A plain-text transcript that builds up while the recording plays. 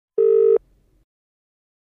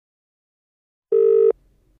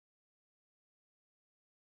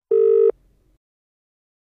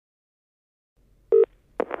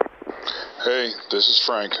Hey, this is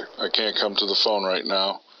Frank. I can't come to the phone right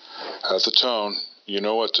now. At the tone, you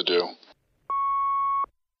know what to do.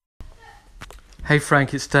 Hey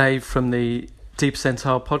Frank, it's Dave from the Deep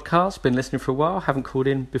Percentile podcast. Been listening for a while, haven't called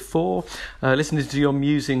in before. Listening to your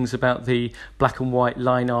musings about the black and white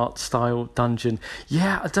line art style dungeon.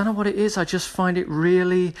 Yeah, I don't know what it is. I just find it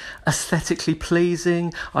really aesthetically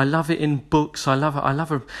pleasing. I love it in books. I love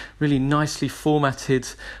a really nicely formatted,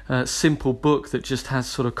 simple book that just has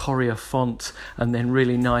sort of Courier font and then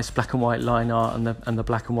really nice black and white line art and the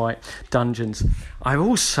black and white dungeons. I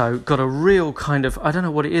also got a real kind of, I don't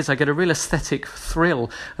know what it is, I get a real aesthetic thrill.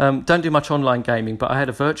 Don't do much online gaming, but I had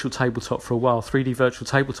a virtual tabletop for a while, 3D virtual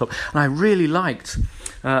tabletop, and I really liked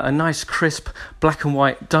a nice crisp black and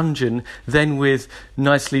white dungeon, then with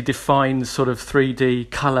nicely defined sort of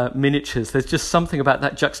 3D colour miniatures. There's just something about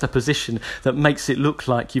that juxtaposition that makes it look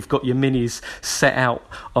like you've got your minis set out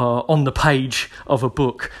on the page of a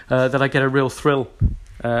book that I get a real thrill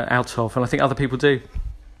out of, and I think other people do.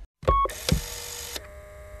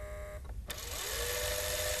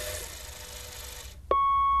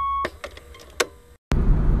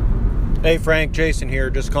 Hey Frank, Jason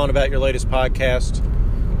here, just calling about your latest podcast.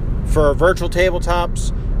 For virtual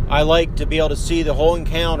tabletops, I like to be able to see the whole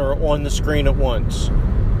encounter on the screen at once,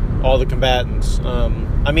 all the combatants.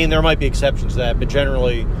 I mean, there might be exceptions to that, but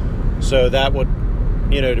generally, so that would,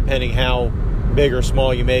 depending how big or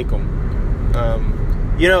small you make them.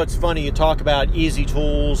 It's funny, you talk about easy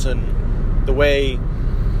tools and the way,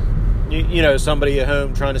 somebody at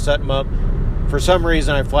home trying to set them up. For some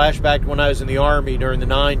reason, I flash back to when I was in the Army during the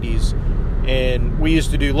 90s, and we used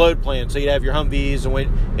to do load plans. So you'd have your Humvees,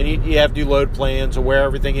 and you have to do load plans of where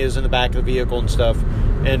everything is in the back of the vehicle and stuff.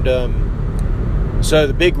 And so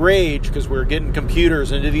the big rage, because we were getting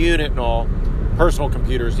computers into the unit and all, personal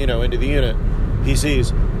computers, into the unit,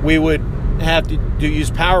 PCs, we would have to use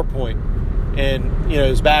PowerPoint. And, it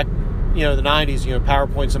was back, the 90s,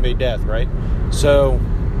 PowerPoint's somebody's death, right? So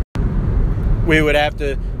we would have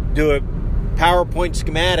to do a PowerPoint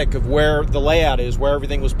schematic of where the layout is, where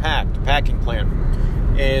everything was packed, packing plan.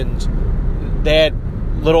 And they had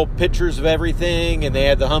little pictures of everything, and they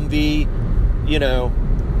had the Humvee,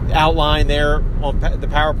 outline there on the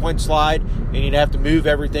PowerPoint slide, and you'd have to move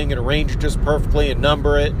everything and arrange it just perfectly and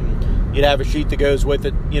number it, and you'd have a sheet that goes with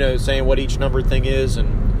it, saying what each numbered thing is,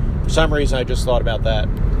 and for some reason I just thought about that.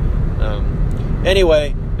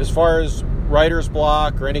 Anyway, as far as writer's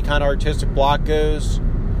block or any kind of artistic block goes,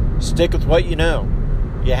 stick with what you know.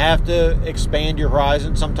 You have to expand your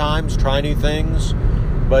horizon sometimes, try new things,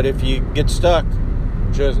 but if you get stuck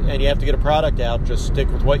and you have to get a product out, just stick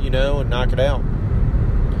with what you know and knock it out.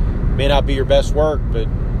 May not be your best work, but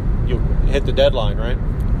you'll hit the deadline, right?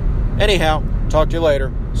 Anyhow, talk to you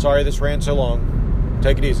later. Sorry this ran so long.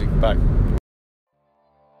 Take it easy. Bye.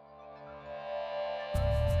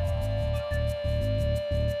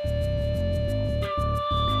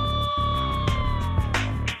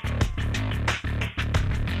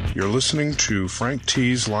 You're listening to Frank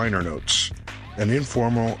T's Liner Notes, an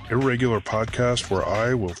informal, irregular podcast where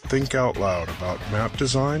I will think out loud about map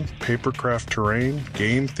design, papercraft terrain,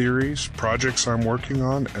 game theories, projects I'm working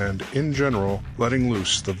on, and, in general, letting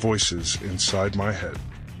loose the voices inside my head.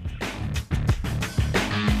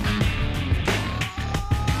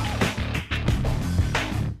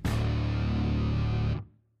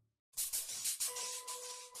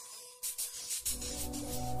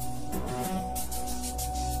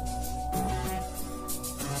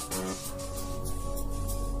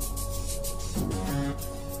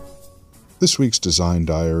 This week's design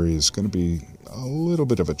diary is going to be a little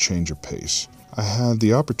bit of a change of pace. I had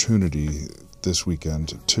the opportunity this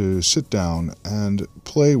weekend to sit down and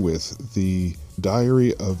play with the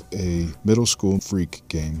diary of a middle school freak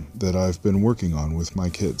game that I've been working on with my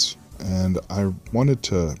kids, and I wanted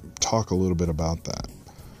to talk a little bit about that.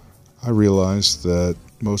 I realized that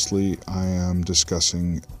mostly I am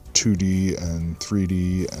discussing 2D and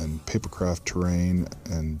 3D and papercraft terrain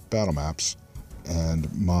and battle maps,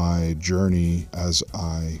 and my journey as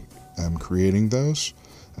I am creating those,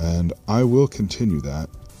 and I will continue that,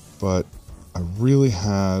 but I really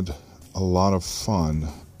had a lot of fun,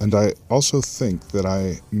 and I also think that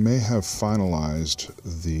I may have finalized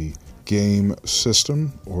the game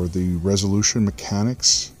system or the resolution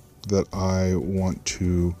mechanics that I want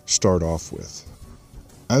to start off with.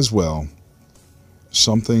 As well,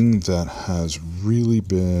 something that has really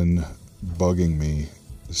been bugging me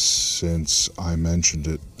since I mentioned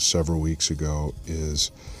it several weeks ago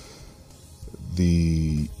is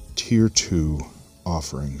the Tier 2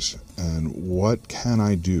 offerings, and what can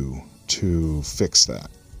I do to fix that?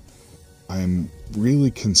 I'm really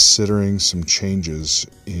considering some changes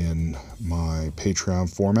in my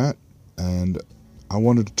Patreon format, and I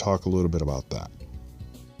wanted to talk a little bit about that.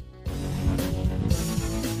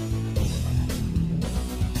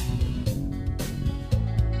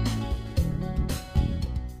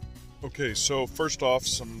 Okay, so first off,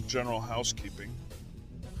 some general housekeeping.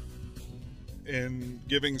 In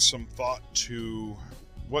giving some thought to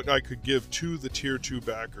what I could give to the Tier 2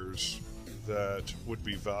 backers that would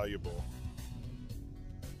be valuable.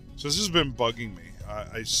 So this has been bugging me.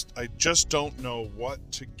 I just don't know what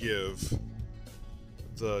to give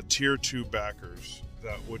the Tier 2 backers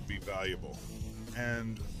that would be valuable.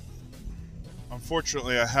 And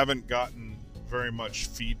unfortunately, I haven't gotten very much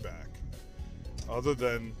feedback. Other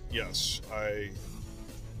than, yes,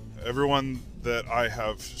 everyone that I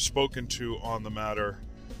have spoken to on the matter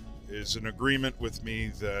is in agreement with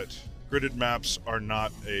me that gridded maps are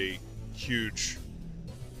not a huge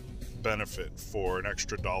benefit for an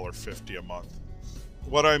extra $1.50 a month.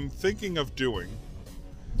 What I'm thinking of doing,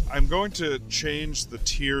 I'm going to change the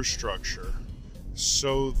tier structure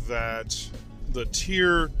so that the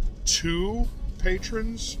Tier 2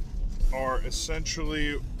 patrons are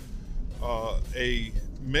essentially a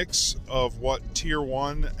mix of what Tier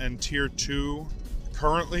 1 and Tier 2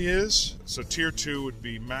 currently is. So Tier 2 would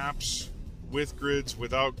be maps with grids,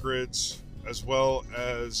 without grids, as well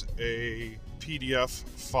as a PDF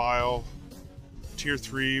file. Tier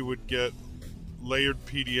 3 would get layered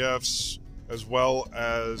PDFs as well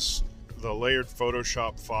as the layered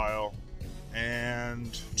Photoshop file.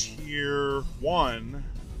 And Tier 1,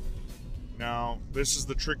 now this is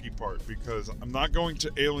the tricky part because I'm not going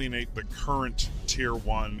to alienate the current Tier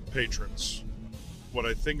 1 patrons. What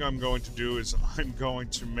I think I'm going to do is I'm going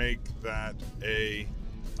to make that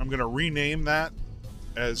I'm going to rename that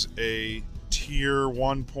as a Tier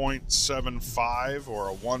 1.75 or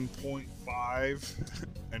a 1.5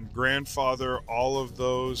 and grandfather all of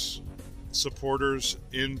those supporters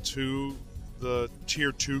into the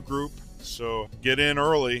Tier 2 group. So get in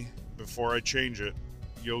early before I change it.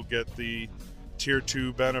 You'll get the Tier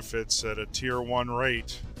 2 benefits at a Tier 1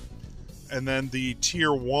 rate. And then the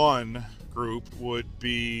Tier 1 group would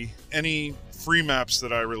be any free maps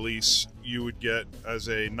that I release, you would get as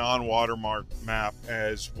a non-watermark map,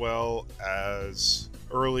 as well as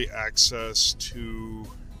early access to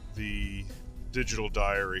the digital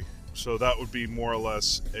diary. So that would be more or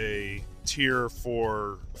less a tier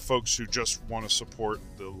for folks who just want to support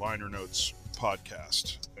the Liner Notes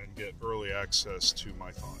podcast and get early access to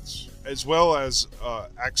my thoughts, as well as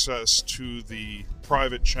access to the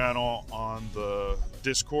private channel on the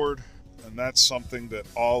Discord. And that's something that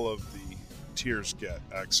all of the tiers get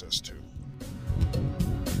access to.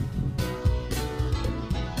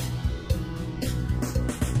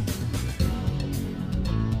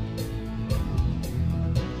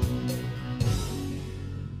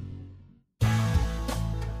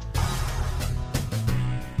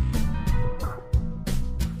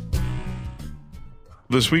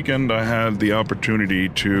 This weekend I had the opportunity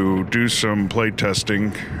to do some play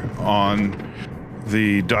testing on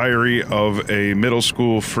the Diary of a Middle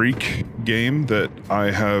School Freak game that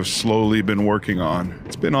I have slowly been working on.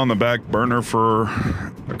 It's been on the back burner for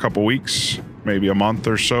a couple weeks, maybe a month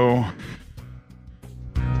or so.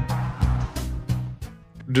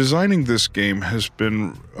 Designing this game has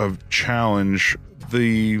been a challenge.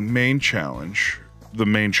 The main challenge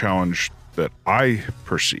that I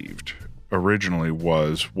perceived originally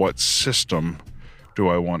was, what system do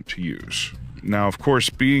I want to use? Now, of course,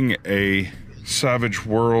 being a Savage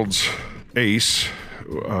Worlds ace,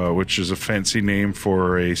 which is a fancy name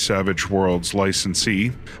for a Savage Worlds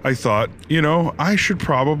licensee, I thought, I should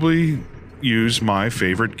probably use my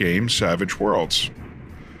favorite game, Savage Worlds.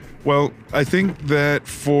 Well, I think that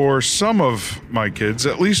for some of my kids,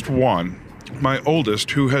 at least one, my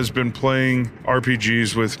oldest, who has been playing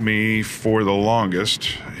RPGs with me for the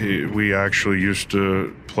longest, we actually used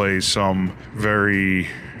to play some very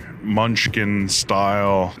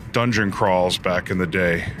Munchkin-style dungeon crawls back in the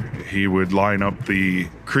day. He would line up the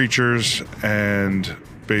creatures, and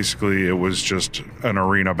basically it was just an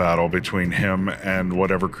arena battle between him and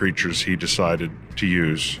whatever creatures he decided to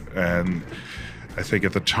use. And I think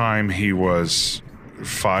at the time he was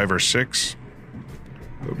 5 or 6.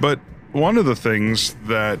 But one of the things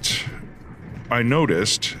that I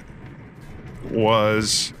noticed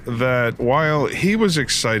was that while he was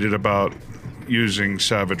excited about using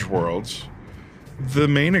Savage Worlds, the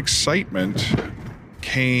main excitement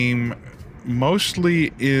came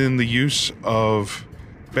mostly in the use of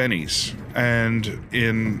bennies and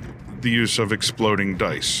in the use of exploding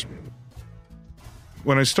dice.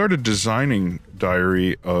 When I started designing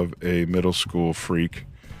Diary of a Middle School Freak,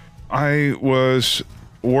 I was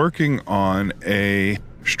working on a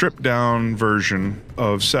stripped down version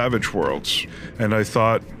of Savage Worlds, and I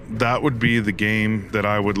thought that would be the game that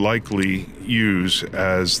I would likely use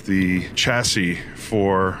as the chassis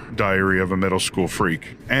for Diary of a Middle School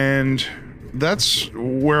Freak. And that's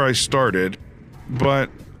where I started, but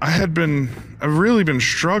I've really been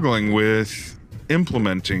struggling with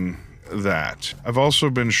implementing that. I've also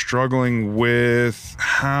been struggling with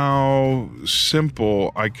how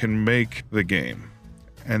simple I can make the game.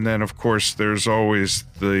 And then, of course, there's always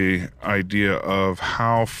the idea of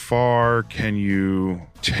how far can you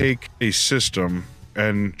take a system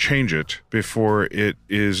and change it before it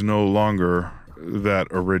is no longer that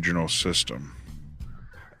original system.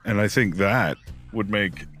 And I think that would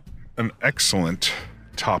make an excellent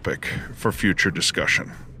topic for future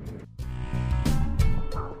discussion.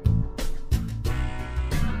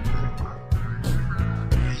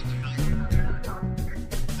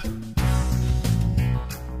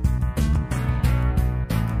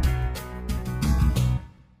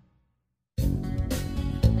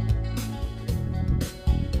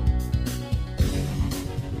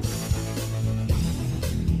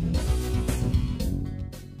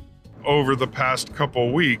 Over the past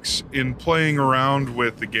couple weeks, in playing around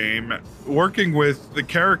with the game, working with the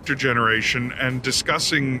character generation and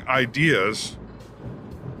discussing ideas,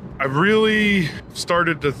 I really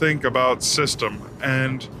started to think about system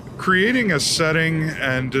and creating a setting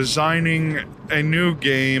and designing a new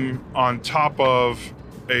game on top of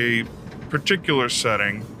a particular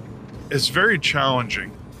setting is very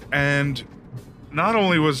challenging. And not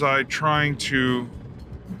only was I trying to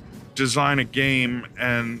design a game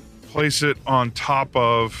and place it on top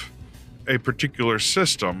of a particular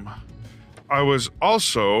system, I was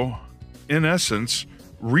also, in essence,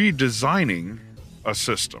 redesigning a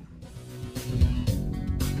system.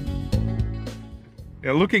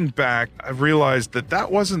 Looking back, I've realized that that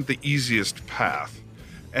wasn't the easiest path,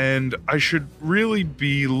 and I should really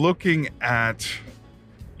be looking at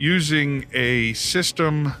using a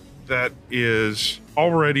system that is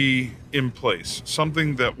already in place,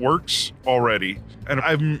 something that works already. And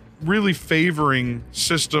I'm really favoring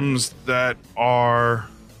systems that are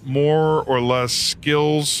more or less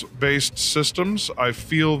skills-based systems. I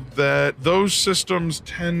feel that those systems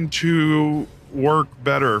tend to work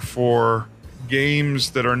better for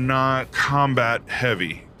games that are not combat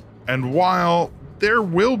heavy. And while there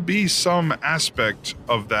will be some aspect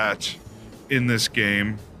of that in this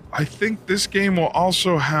game, I think this game will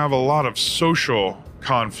also have a lot of social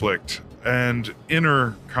conflict and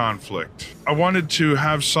inner conflict. I wanted to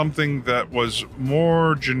have something that was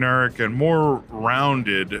more generic and more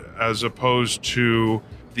rounded as opposed to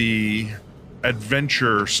the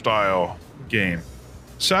adventure style game.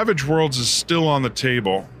 Savage Worlds is still on the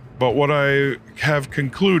table, but what I have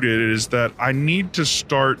concluded is that I need to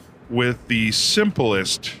start with the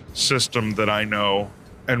simplest system that I know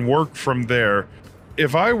and work from there.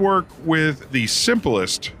 If I work with the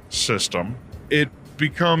simplest system, it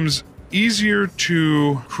becomes easier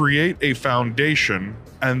to create a foundation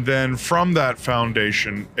and then from that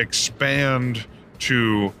foundation expand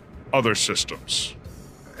to other systems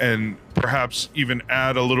and perhaps even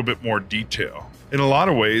add a little bit more detail. In a lot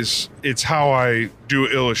of ways, it's how I do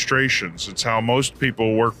illustrations. It's how most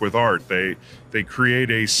people work with art. They create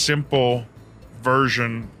a simple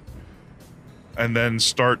version and then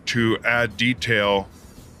start to add detail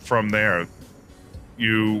from there.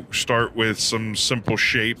 You start with some simple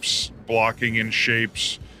shapes, blocking in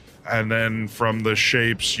shapes, and then from the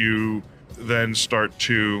shapes you then start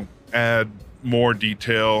to add more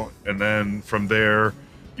detail, and then from there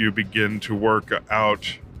you begin to work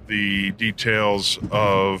out the details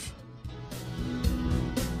of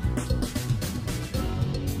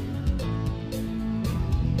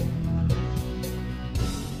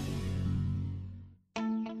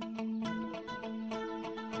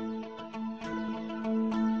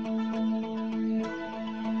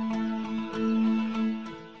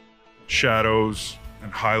shadows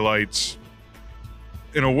and highlights.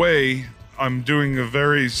 In a way, I'm doing the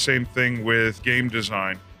very same thing with game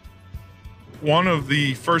design. One of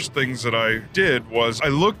the first things that I did was I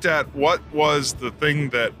looked at what was the thing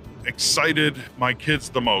that excited my kids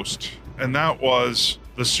the most, and that was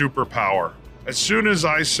the superpower. As soon as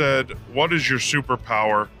I said, "What is your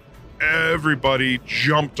superpower?" everybody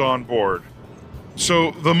jumped on board.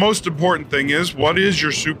 So the most important thing is, what is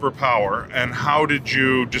your superpower and how did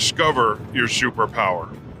you discover your superpower?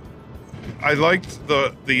 I liked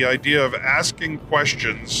the idea of asking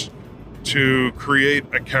questions to create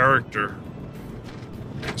a character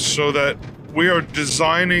so that we are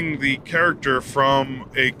designing the character from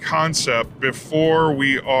a concept before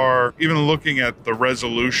we are even looking at the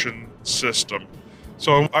resolution system.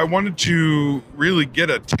 So I wanted to really get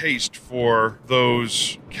a taste for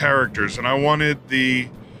those characters, and I wanted the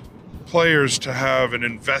players to have an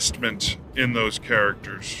investment in those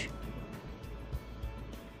characters.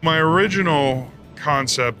 My original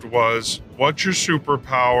concept was, what's your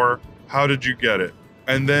superpower? How did you get it?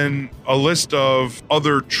 And then a list of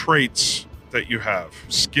other traits that you have,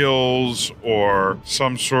 skills or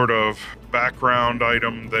some sort of background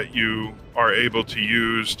item that you are able to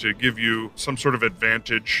use to give you some sort of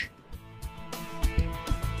advantage.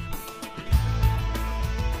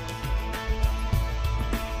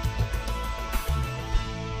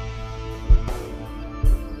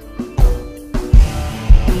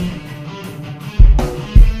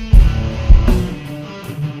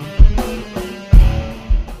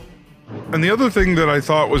 And the other thing that I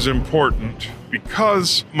thought was important,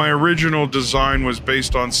 because my original design was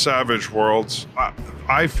based on Savage Worlds,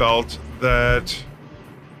 I felt that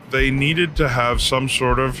they needed to have some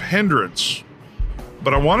sort of hindrance.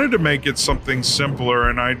 But I wanted to make it something simpler,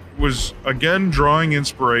 and I was again drawing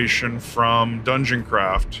inspiration from Dungeon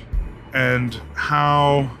Craft and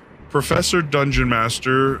how Professor Dungeon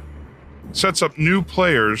Master sets up new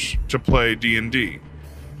players to play D&D.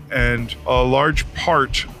 And a large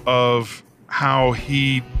part of how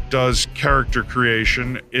he does character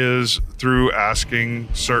creation is through asking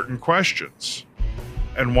certain questions.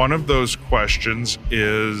 And one of those questions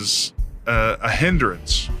is a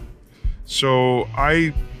hindrance. So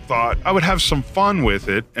I thought I would have some fun with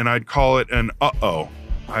it, and I'd call it an uh-oh.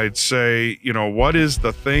 I'd say, what is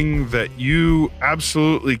the thing that you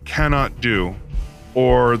absolutely cannot do,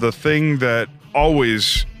 or the thing that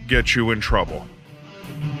always gets you in trouble?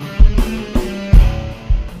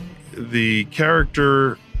 The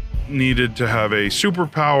character needed to have a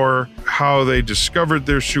superpower, how they discovered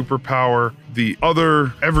their superpower, the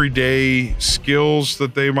other everyday skills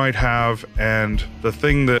that they might have, and the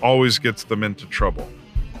thing that always gets them into trouble.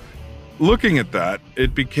 Looking at that,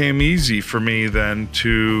 it became easy for me then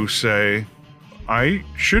to say, I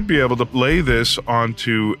should be able to lay this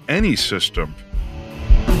onto any system.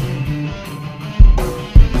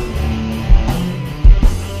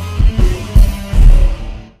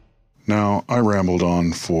 Now, I rambled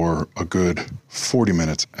on for a good 40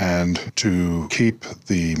 minutes, and to keep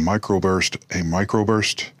the microburst a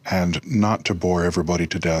microburst and not to bore everybody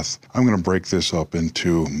to death, I'm going to break this up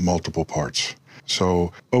into multiple parts.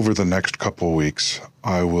 So over the next couple of weeks,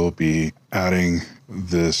 I will be adding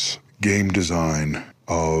this game design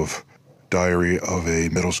of Diary of a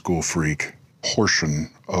Middle School Freak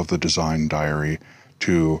portion of the design diary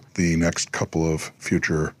to the next couple of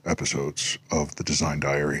future episodes of the design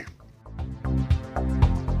diary.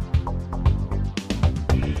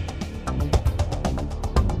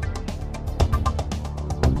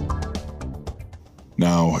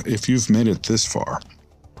 Now, if you've made it this far,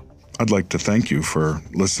 I'd like to thank you for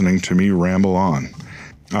listening to me ramble on.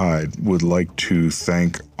 I would like to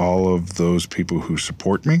thank all of those people who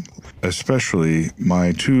support me, especially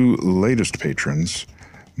my two latest patrons,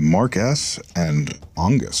 Mark S. and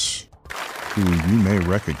Angus, who you may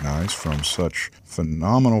recognize from such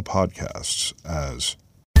phenomenal podcasts as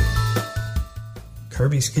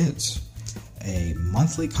Kirby's Kids, a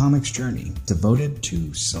monthly comics journey devoted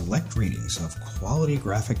to select readings of quality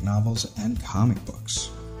graphic novels and comic books.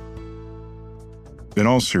 In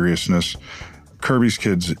all seriousness, Kirby's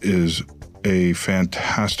Kids is a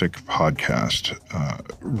fantastic podcast.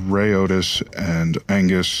 Ray Otis and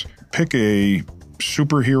Angus pick a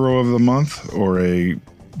superhero of the month or a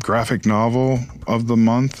graphic novel of the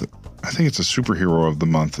month. I think it's a superhero of the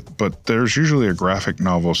month, but there's usually a graphic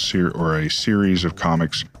novel or a series of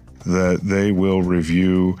comics that they will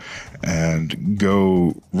review and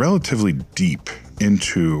go relatively deep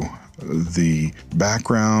into the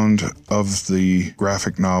background of the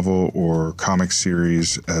graphic novel or comic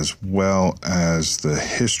series, as well as the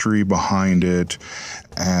history behind it,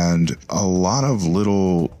 and a lot of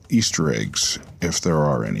little Easter eggs, if there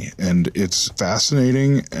are any. And it's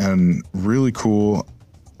fascinating and really cool.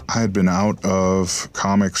 I had been out of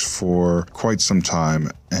comics for quite some time,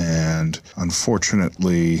 and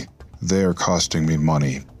unfortunately, they are costing me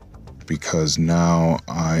money, because now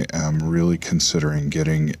I am really considering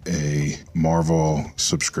getting a Marvel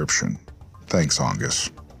subscription. Thanks, Angus.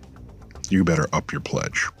 You better up your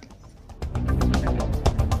pledge.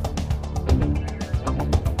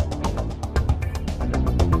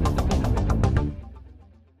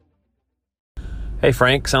 Hey,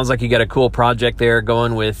 Frank, sounds like you got a cool project there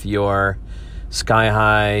going with your Sky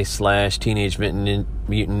High / Teenage Mutant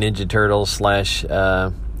Ninja Turtles /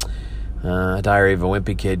 Diary of a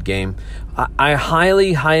Wimpy Kid game. I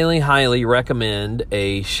highly, highly, highly recommend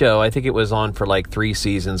a show. I think it was on for like 3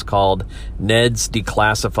 seasons, called Ned's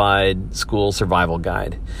Declassified School Survival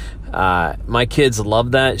Guide. My kids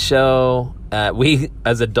love that show. We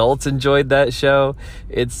as adults enjoyed that show.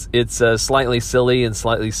 It's slightly silly and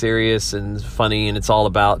slightly serious and funny, and it's all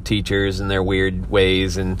about teachers and their weird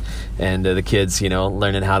ways and the kids,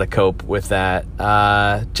 learning how to cope with that.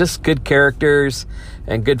 Just good characters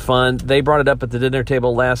and good fun. They brought it up at the dinner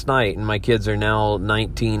table last night, and my kids are now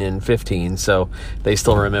 19 and 15, so they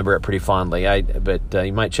still remember it pretty fondly. But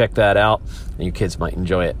you might check that out, and your kids might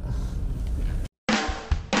enjoy it.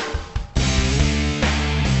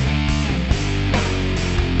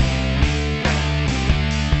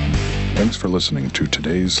 Thanks for listening to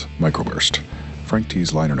today's Microburst. Frank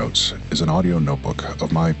T's Liner Notes is an audio notebook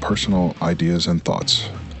of my personal ideas and thoughts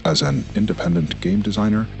as an independent game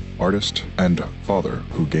designer, artist, and father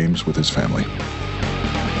who games with his family.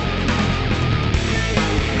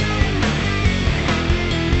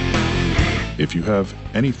 If you have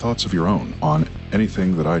any thoughts of your own on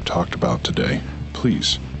anything that I talked about today,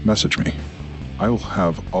 please message me. I will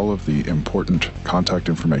have all of the important contact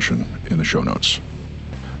information in the show notes.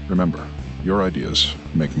 Remember, your ideas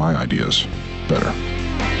make my ideas better.